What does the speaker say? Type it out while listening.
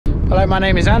Hello, my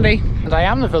name is Andy and I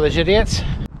am the Village Idiot,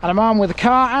 and I'm armed with a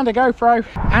car and a GoPro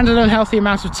and an unhealthy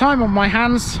amount of time on my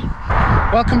hands.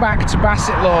 Welcome back to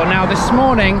Bassetlaw. Now this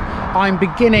morning I'm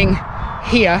beginning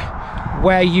here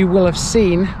where you will have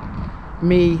seen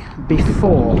me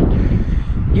before.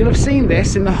 You'll have seen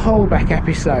this in the Holbeck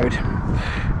episode.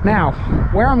 Now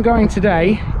where I'm going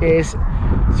today is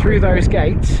through those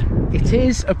gates. It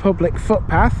is a public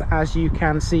footpath, as you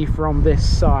can see from this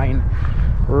sign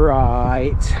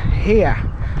right here,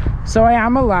 so I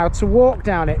am allowed to walk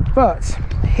down it. But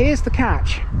here's the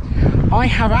catch: I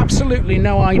have absolutely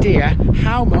no idea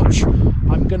how much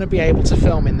I'm going to be able to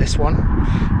film in this one,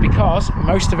 because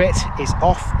most of it is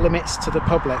off limits to the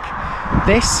public.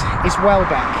 This is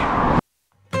Welbeck.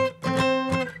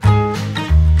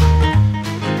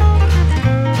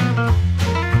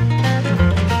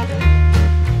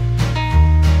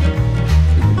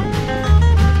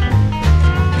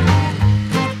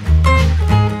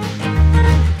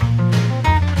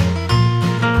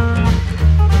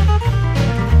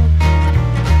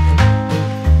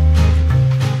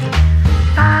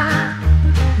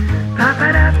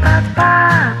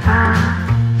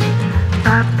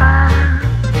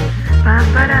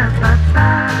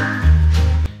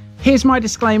 Here's my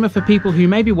disclaimer for people who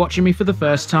may be watching me for the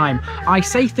first time. I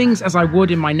say things as I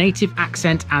would in my native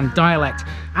accent and dialect.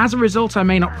 As a result, I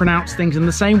may not pronounce things in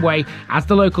the same way as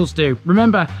the locals do.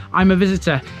 Remember, I'm a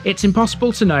visitor. It's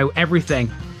impossible to know everything.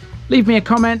 Leave me a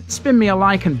comment, spin me a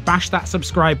like, and bash that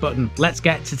subscribe button. Let's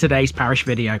get to today's parish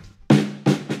video.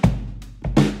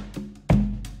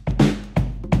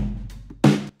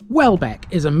 Welbeck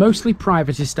is a mostly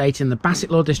private estate in the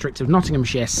Bassetlaw district of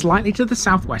Nottinghamshire, slightly to the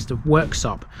southwest of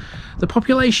Worksop. The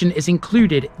population is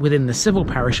included within the civil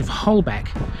parish of Holbeck.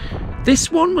 This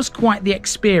one was quite the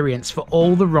experience for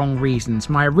all the wrong reasons.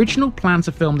 My original plan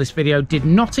to film this video did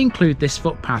not include this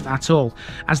footpath at all,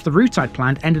 as the route I'd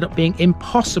planned ended up being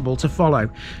impossible to follow.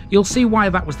 You'll see why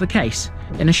that was the case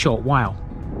in a short while.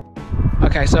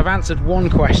 Okay, so I've answered one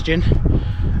question.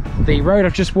 The road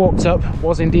I've just walked up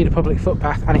was indeed a public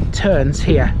footpath, and it turns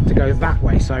here to go that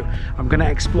way, so I'm going to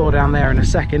explore down there in a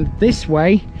second. This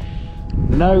way,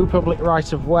 no public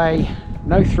right-of-way,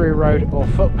 no through road or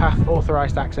footpath,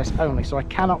 authorised access only, so I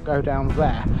cannot go down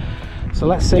there. So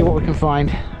let's see what we can find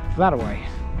that way.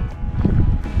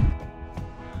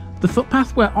 The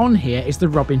footpath we're on here is the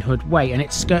Robin Hood Way, and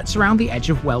it skirts around the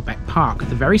edge of Welbeck Park,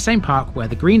 the very same park where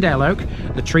the Greendale Oak,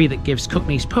 the tree that gives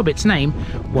Cookney's pub its name,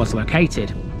 was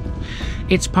located.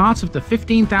 It's part of the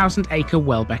 15,000 acre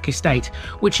Welbeck estate,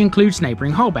 which includes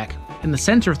neighbouring Holbeck. In the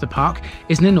centre of the park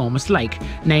is an enormous lake,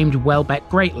 named Welbeck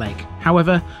Great Lake.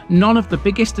 However, none of the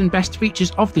biggest and best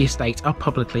features of the estate are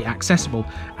publicly accessible,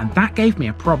 and that gave me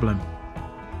a problem.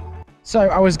 So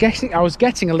I was getting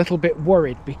a little bit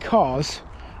worried, because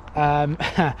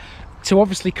to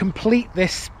obviously complete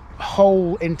this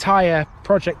whole entire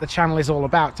project the channel is all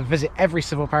about, to visit every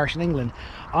civil parish in England,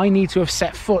 I need to have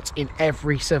set foot in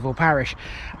every civil parish.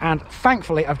 And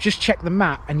thankfully I've just checked the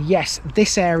map, and yes,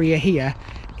 this area here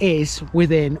is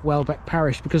within Welbeck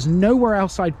Parish, because nowhere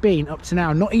else I'd been up to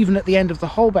now, not even at the end of the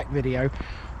Holbeck video,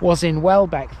 was in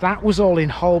Welbeck. That was all in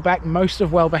Holbeck. Most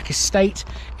of Welbeck estate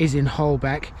is in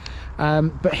Holbeck,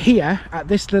 but here at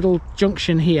this little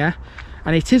junction here,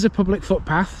 and it is a public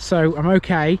footpath, so I'm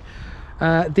okay.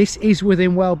 This is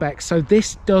within Welbeck, so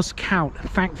this does count,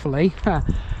 thankfully.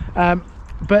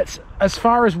 But as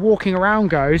far as walking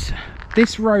around goes,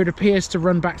 this road appears to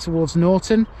run back towards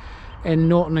Norton, in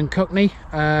Norton and Cookney.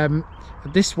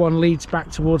 This one leads back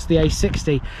towards the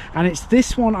A60, and it's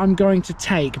this one I'm going to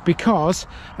take, because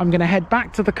I'm going to head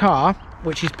back to the car,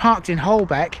 which is parked in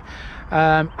Holbeck,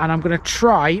 and I'm going to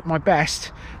try my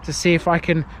best to see if I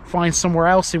can find somewhere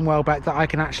else in Welbeck that I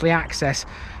can actually access.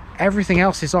 Everything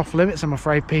else is off limits, I'm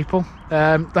afraid, people.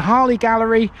 The Harley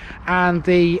Gallery and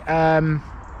the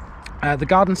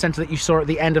garden centre that you saw at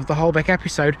the end of the Holbeck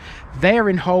episode, they're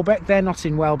in Holbeck, they're not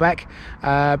in Welbeck,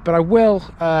 but I will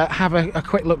have a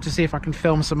quick look to see if I can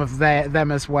film some of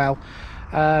them as well.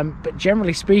 But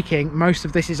generally speaking, most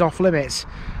of this is off limits,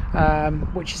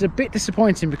 which is a bit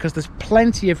disappointing, because there's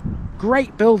plenty of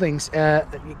great buildings,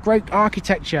 great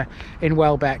architecture in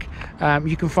Welbeck.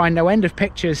 You can find no end of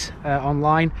pictures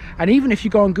online, and even if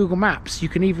you go on Google Maps, you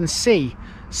can even see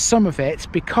some of it,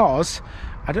 because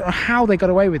I don't know how they got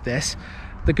away with this.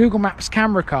 The Google Maps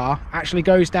camera car actually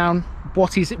goes down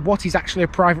what is actually a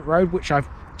private road, which I've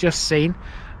just seen,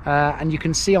 and you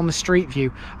can see on the street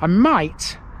view. I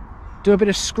might do a bit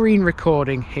of screen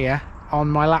recording here on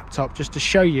my laptop just to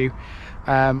show you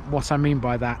what I mean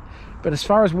by that. But as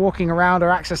far as walking around or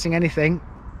accessing anything,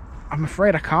 I'm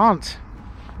afraid I can't.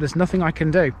 There's nothing I can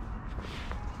do.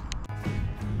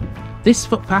 This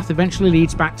footpath eventually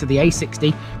leads back to the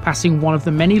A60, passing one of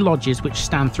the many lodges which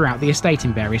stand throughout the estate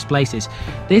in various places.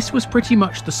 This was pretty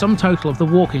much the sum total of the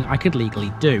walking I could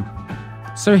legally do.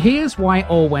 So here's why it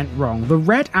all went wrong. The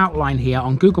red outline here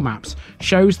on Google Maps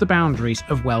shows the boundaries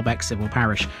of Welbeck civil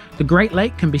parish. The Great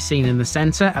Lake can be seen in the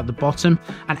centre at the bottom,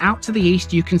 and out to the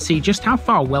east you can see just how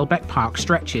far Welbeck Park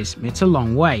stretches. It's a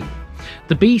long way.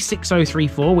 The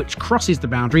B6034, which crosses the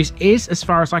boundaries, is, as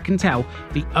far as I can tell,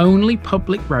 the only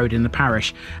public road in the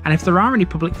parish, and if there are any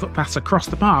public footpaths across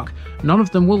the park, none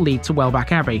of them will lead to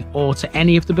Welbeck Abbey or to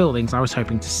any of the buildings I was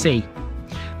hoping to see.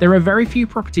 There are very few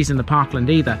properties in the parkland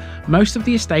either. Most of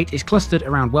the estate is clustered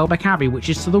around Welbeck Abbey, which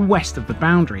is to the west of the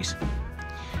boundaries.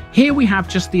 Here we have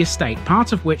just the estate,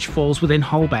 part of which falls within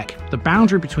Holbeck. The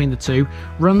boundary between the two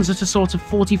runs at a sort of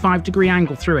 45-degree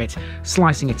angle through it,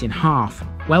 slicing it in half.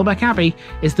 Welbeck Abbey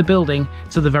is the building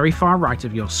to the very far right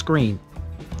of your screen.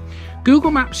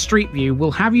 Google Maps Street View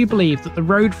will have you believe that the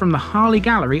road from the Harley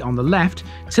Gallery on the left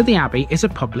to the Abbey is a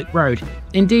public road.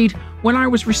 Indeed, when I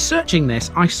was researching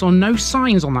this, I saw no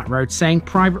signs on that road saying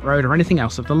private road or anything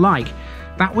else of the like.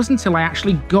 That was until I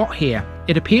actually got here.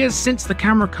 It appears since the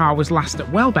camera car was last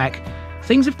at Welbeck,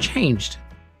 things have changed.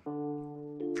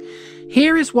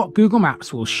 Here is what Google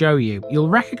Maps will show you. You'll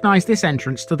recognise this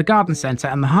entrance to the garden centre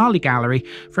and the Harley Gallery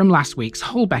from last week's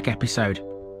Holbeck episode.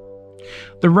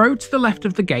 The road to the left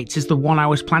of the gates is the one I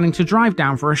was planning to drive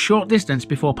down for a short distance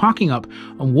before parking up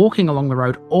and walking along the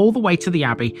road all the way to the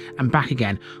Abbey and back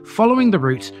again, following the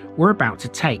route we're about to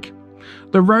take.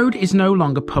 The road is no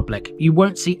longer public. You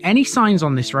won't see any signs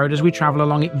on this road as we travel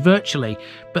along it virtually,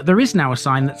 but there is now a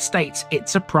sign that states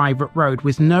it's a private road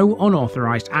with no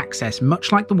unauthorised access,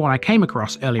 much like the one I came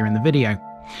across earlier in the video.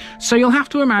 So you'll have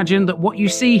to imagine that what you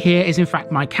see here is in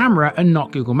fact my camera and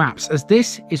not Google Maps, as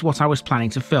this is what I was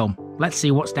planning to film. Let's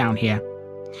see what's down here.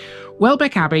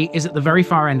 Welbeck Abbey is at the very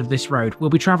far end of this road.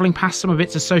 We'll be travelling past some of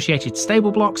its associated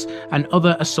stable blocks and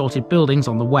other assorted buildings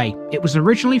on the way. It was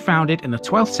originally founded in the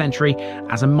 12th century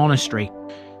as a monastery.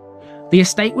 The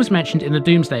estate was mentioned in the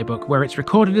Domesday Book, where it's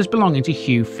recorded as belonging to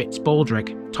Hugh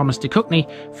Fitzbaldrick. Thomas de Cockney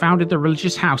founded the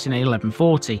religious house in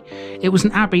 1140. It was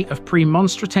an abbey of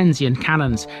pre-Monstratensian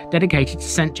canons dedicated to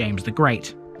St James the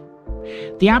Great.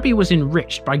 The abbey was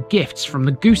enriched by gifts from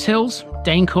the Goosehills,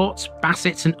 Danecourts,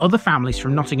 Bassets and other families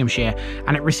from Nottinghamshire,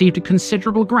 and it received a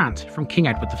considerable grant from King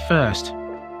Edward I.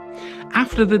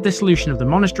 After the dissolution of the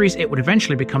monasteries, it would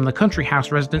eventually become the country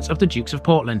house residence of the Dukes of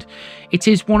Portland. It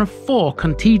is one of 4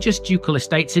 contiguous ducal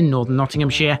estates in northern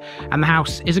Nottinghamshire, and the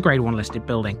house is a Grade 1 listed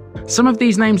building. Some of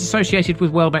these names associated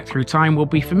with Welbeck through time will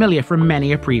be familiar from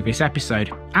many a previous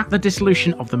episode. At the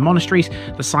dissolution of the monasteries,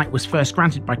 the site was first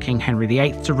granted by King Henry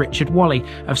VIII to Richard Whalley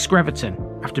of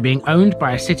Screverton. After being owned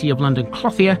by a City of London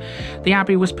clothier, the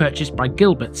abbey was purchased by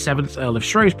Gilbert, 7th Earl of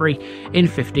Shrewsbury, in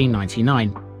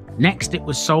 1599. Next, it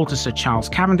was sold to Sir Charles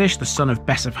Cavendish, the son of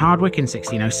Bess of Hardwicke, in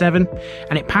 1607,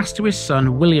 and it passed to his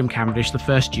son William Cavendish, the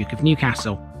 1st Duke of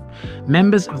Newcastle.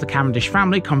 Members of the Cavendish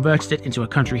family converted it into a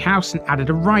country house and added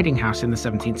a riding house in the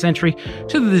 17th century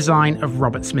to the design of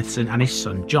Robert Smithson and his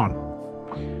son John.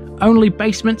 Only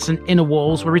basements and inner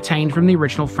walls were retained from the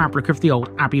original fabric of the old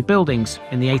abbey buildings.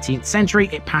 In the 18th century,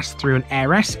 it passed through an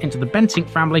heiress into the Bentinck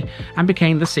family and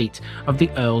became the seat of the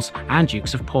Earls and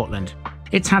Dukes of Portland.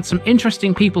 It's had some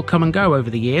interesting people come and go over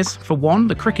the years. For one,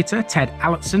 the cricketer Ted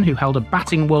Allotson, who held a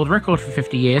batting world record for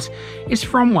 50 years, is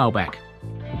from Welbeck.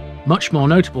 Much more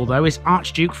notable, though, is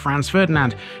Archduke Franz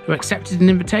Ferdinand, who accepted an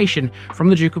invitation from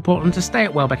the Duke of Portland to stay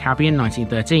at Welbeck Abbey in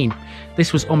 1913.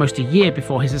 This was almost a year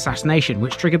before his assassination,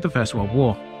 which triggered the First World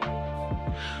War.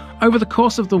 Over the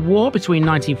course of the war between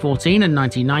 1914 and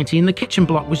 1919, the kitchen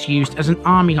block was used as an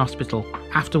army hospital.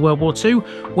 After World War II,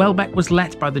 Welbeck was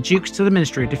let by the Dukes to the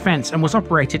Ministry of Defence and was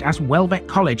operated as Welbeck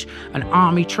College, an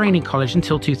army training college,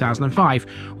 until 2005,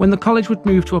 when the college would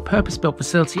move to a purpose-built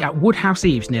facility at Woodhouse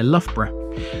Eaves near Loughborough.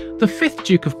 The 5th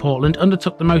Duke of Portland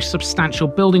undertook the most substantial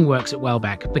building works at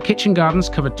Welbeck. The kitchen gardens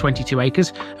covered 22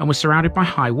 acres and was surrounded by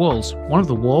high walls. One of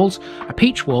the walls, a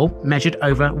peach wall, measured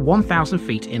over 1,000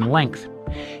 feet in length.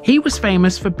 He was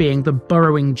famous for being the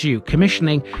burrowing Duke,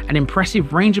 commissioning an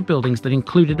impressive range of buildings that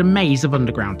included a maze of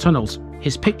underground tunnels.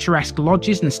 His picturesque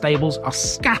lodges and stables are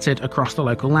scattered across the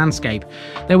local landscape.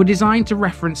 They were designed to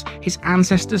reference his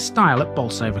ancestors' style at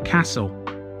Bolsover Castle.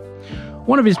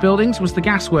 One of his buildings was the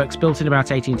gasworks built in about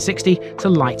 1860 to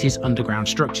light his underground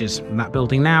structures, and that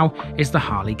building now is the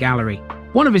Harley Gallery.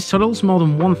 One of his tunnels, more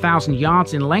than 1,000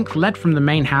 yards in length, led from the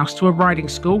main house to a riding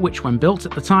school which, when built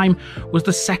at the time, was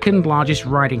the 2nd largest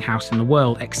riding house in the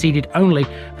world, exceeded only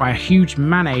by a huge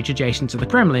manege adjacent to the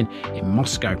Kremlin in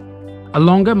Moscow. A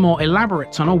longer, more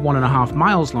elaborate tunnel 1.5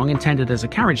 miles long, intended as a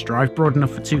carriage drive broad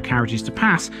enough for 2 carriages to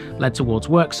pass, led towards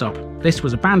Worksop. This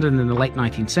was abandoned in the late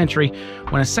 19th century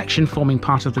when a section forming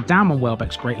part of the dam on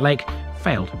Welbeck's Great Lake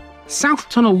failed. South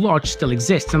Tunnel Lodge still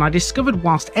exists, and I discovered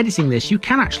whilst editing this you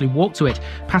can actually walk to it,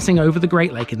 passing over the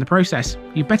Great Lake in the process.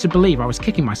 You better believe I was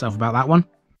kicking myself about that one.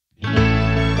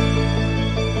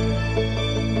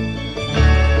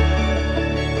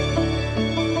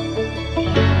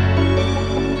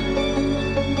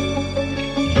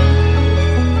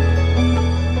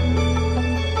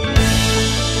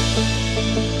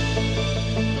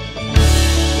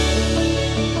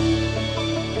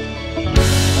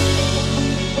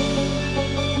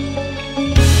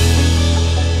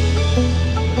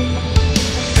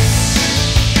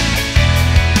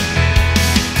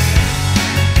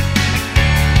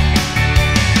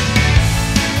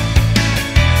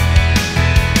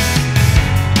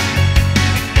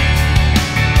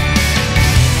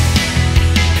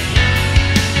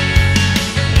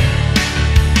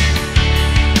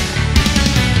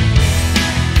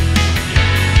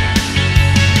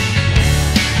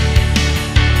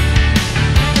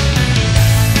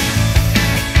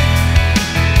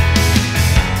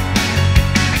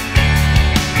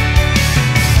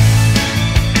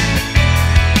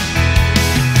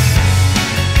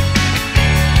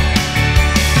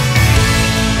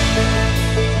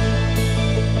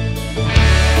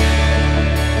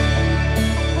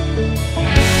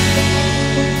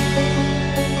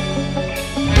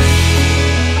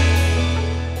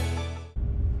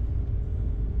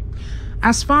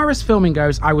 As far as filming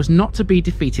goes, I was not to be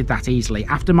defeated that easily.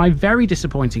 After my very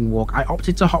disappointing walk, I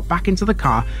opted to hop back into the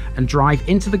car and drive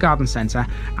into the garden centre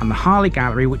and the Harley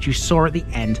Gallery, which you saw at the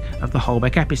end of the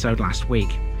Holbeck episode last week.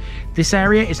 This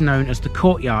area is known as the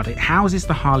Courtyard. It houses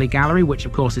the Harley Gallery, which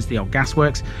of course is the old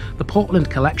gasworks, the Portland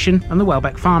Collection and the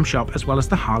Welbeck Farm Shop, as well as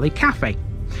the Harley Cafe.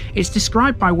 It's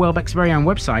described by Welbeck's very own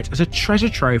website as a treasure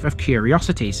trove of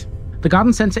curiosities. The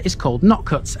garden centre is called Knot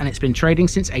Cuts and it's been trading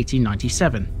since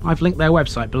 1897. I've linked their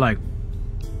website below.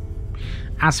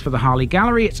 As for the Harley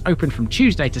Gallery, it's open from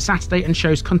Tuesday to Saturday and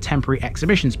shows contemporary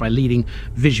exhibitions by leading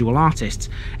visual artists.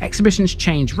 Exhibitions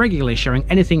change regularly, showing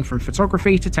anything from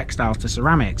photography to textiles to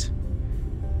ceramics.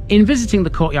 In visiting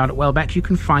the Courtyard at Welbeck, you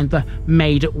can find the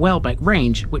Made at Welbeck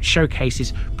range, which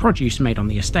showcases produce made on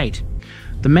the estate.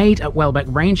 The Made at Welbeck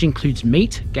range includes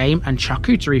meat, game and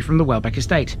charcuterie from the Welbeck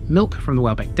estate, milk from the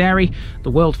Welbeck dairy,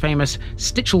 the world-famous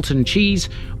Stichelton cheese,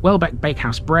 Welbeck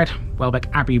Bakehouse bread, Welbeck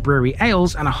Abbey Brewery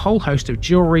ales, and a whole host of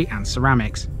jewellery and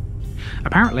ceramics.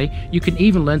 Apparently, you can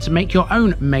even learn to make your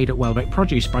own Made at Welbeck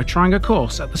produce by trying a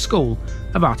course at the School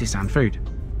of Artisan Food.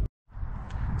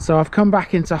 So I've come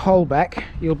back into Holbeck.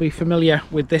 You'll be familiar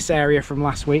with this area from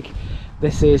last week.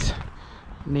 This is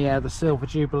near the Silver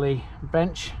Jubilee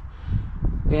bench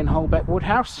in Holbeck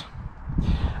Woodhouse,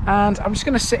 and I'm just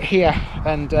going to sit here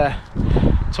and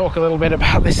talk a little bit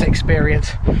about this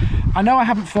experience. I know I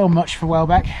haven't filmed much for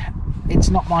Welbeck. It's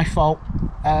not my fault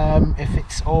if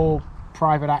it's all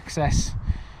private access,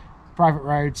 private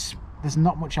roads. There's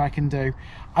not much I can do.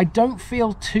 I don't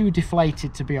feel too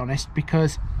deflated, to be honest,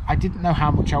 because I didn't know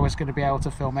how much I was going to be able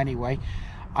to film anyway.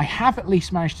 I have at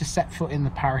least managed to set foot in the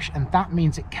parish, and that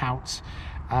means it counts.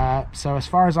 So as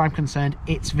far as I'm concerned,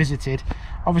 it's visited.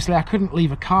 Obviously I couldn't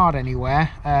leave a card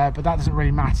anywhere, but that doesn't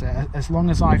really matter. As long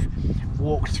as I've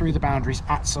walked through the boundaries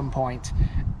at some point,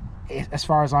 as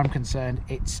far as I'm concerned,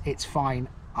 it's fine.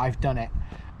 I've done it.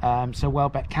 So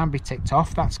Welbeck can be ticked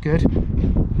off. That's good.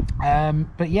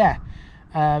 But yeah,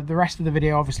 the rest of the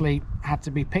video obviously had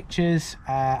to be pictures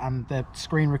and the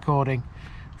screen recording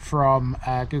from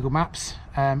Google Maps.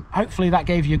 Hopefully that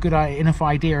gave you a good enough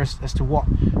idea as to what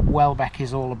Welbeck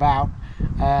is all about,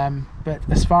 but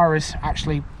as far as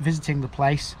actually visiting the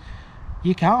place,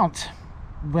 you can't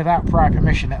without prior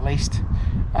permission, at least.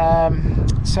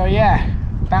 So yeah,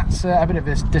 that's a bit of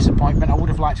a disappointment. I would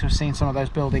have liked to have seen some of those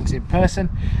buildings in person,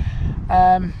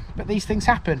 but these things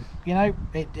happen, you know.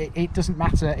 It doesn't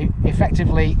matter.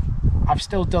 Effectively, I've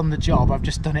still done the job. I've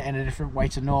just done it in a different way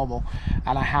to normal,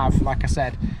 and I have, like I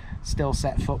said, still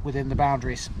set foot within the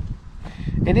boundaries.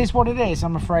 It is what it is,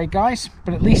 I'm afraid, guys,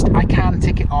 but at least I can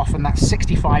tick it off, and that's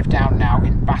 65 down now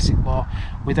in Bassetlaw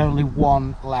with only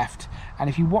 1 left. And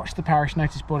if you watched the parish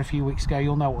notice board a few weeks ago,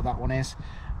 you'll know what that one is.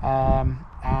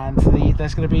 And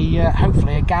there's going to be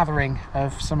hopefully a gathering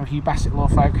of some of you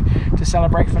Bassetlaw folk to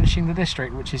celebrate finishing the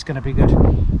district, which is going to be good.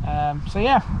 So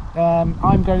yeah,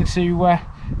 I'm going to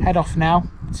head off now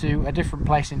to a different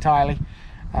place entirely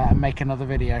and make another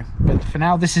video. But for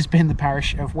now, this has been the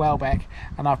parish of Welbeck,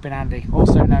 and I've been Andy,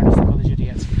 also known as the Village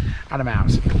Idiot, and I'm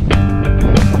out.